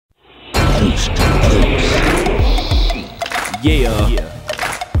Yeah.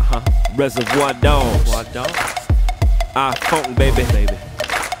 Reservoir Dogs. Funk, baby.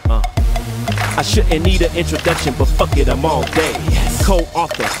 I shouldn't need an introduction, but fuck it, I'm all day.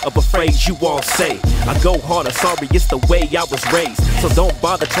 Co-author of a phrase you all say. I go harder, sorry, it's the way I was raised. So don't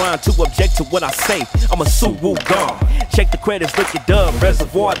bother trying to object to what I say. I'm a Suwu guard. Check the credits, look at dub,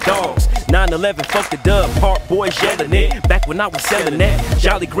 Reservoir Dogs. 9/11, fuck the dub, Park Boys yelling it. Back when I was selling that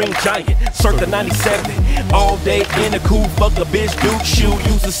Jolly Green Giant, circa 97. All day in a cool, fuck a bitch, dude,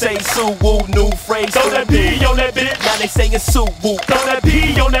 shoe. Used to say Suwu, new phrase. Throw that P on that bitch. Now they saying Suwu. Throw that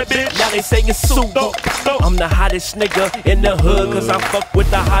P on that bitch. Now they saying Suwu. I'm the hottest nigga in the hood, cause I fuck with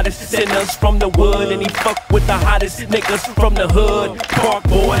the hottest sinners from the wood. And he fuck with the hottest niggas from the hood. Park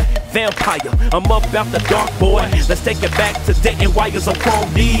boy, vampire, I'm up out the dark, boy. Let's take it back to Denton wires on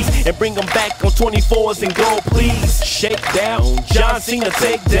chrome D's and bring them back on 24s and gold, please. Shake down, John Cena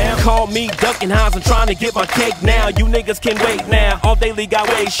take down. Call me ducking Hines, I'm trying to get my cake now. You niggas can wait now, all daily got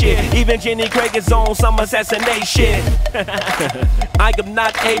way shit. Even Jenny Craig is on some assassination. I am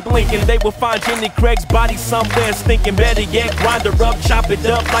not Abe Lincoln, they will find Jenny Craig's body somewhere stinking. Better yet, grind her up, chop it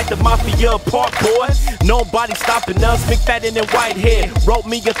up like the mafia. Park boys, nobody stopping us. McFadden and Whitehead wrote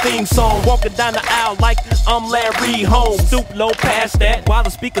me a theme song, walking down the aisle like I'm Larry Holmes. Stoop low past that while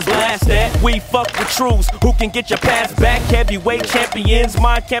the speakers blast that. We fuck with truths who can get your pass back. Heavyweight champions,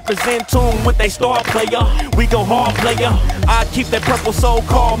 mind campers in tune with they star player. We go hard player, I keep that purple soul,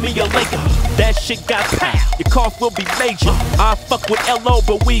 call me a Laker. That shit got pow, your cough will be major. I fuck with L.O.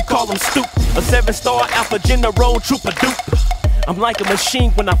 but we call him Stoop. A 7-star Alpha General Trooper Dupe. I'm like a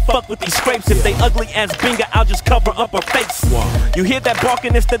machine when I fuck with these scrapes. If they ugly as Binga, I'll just cover up her face. You hear that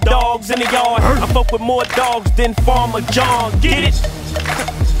barking, it's the dogs in the yard. I fuck with more dogs than Farmer John, get it?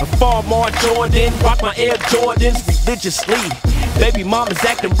 A Farmer Jordan, rock my Air Jordans religiously. Baby mama's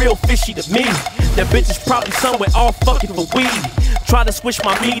acting real fishy to me. That bitch is probably somewhere all fucking for weed. Try to switch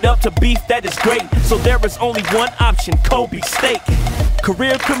my meat up to beef, that is great. So there is only one option, Kobe steak.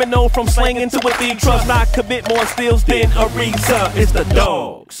 Career criminal from slanging to a thief. Trust I commit more steals than Ariza. It's the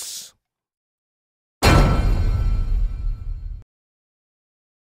dogs.